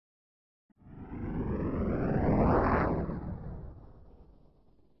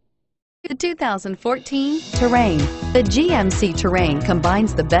2014 Terrain. The GMC Terrain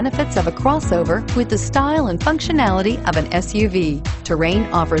combines the benefits of a crossover with the style and functionality of an SUV. Terrain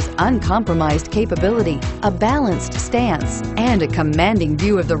offers uncompromised capability, a balanced stance, and a commanding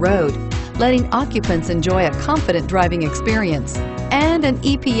view of the road, letting occupants enjoy a confident driving experience. And an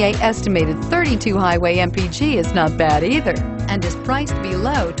EPA estimated 32 highway MPG is not bad either, and is priced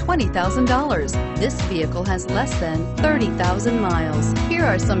below $20,000. This vehicle has less than 30,000 miles. Here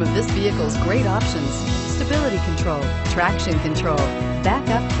are some of this vehicle's great options: stability control, traction control,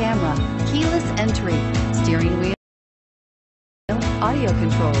 backup camera, keyless entry, steering wheel audio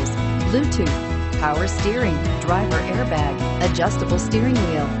controls, Bluetooth, power steering, driver airbag, adjustable steering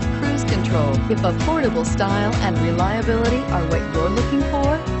wheel, cruise control. If affordable style and reliability are what you're looking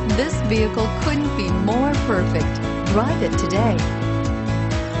for, this vehicle couldn't be more perfect. Drive it today.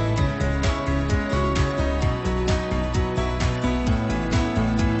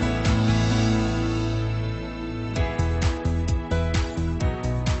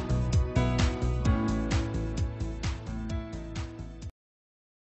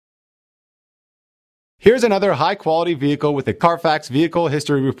 Here's another high-quality vehicle with a Carfax Vehicle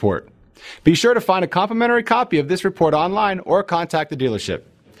History Report. Be sure to find a complimentary copy of this report online or contact the dealership.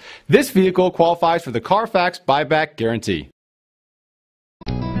 This vehicle qualifies for the Carfax Buyback Guarantee.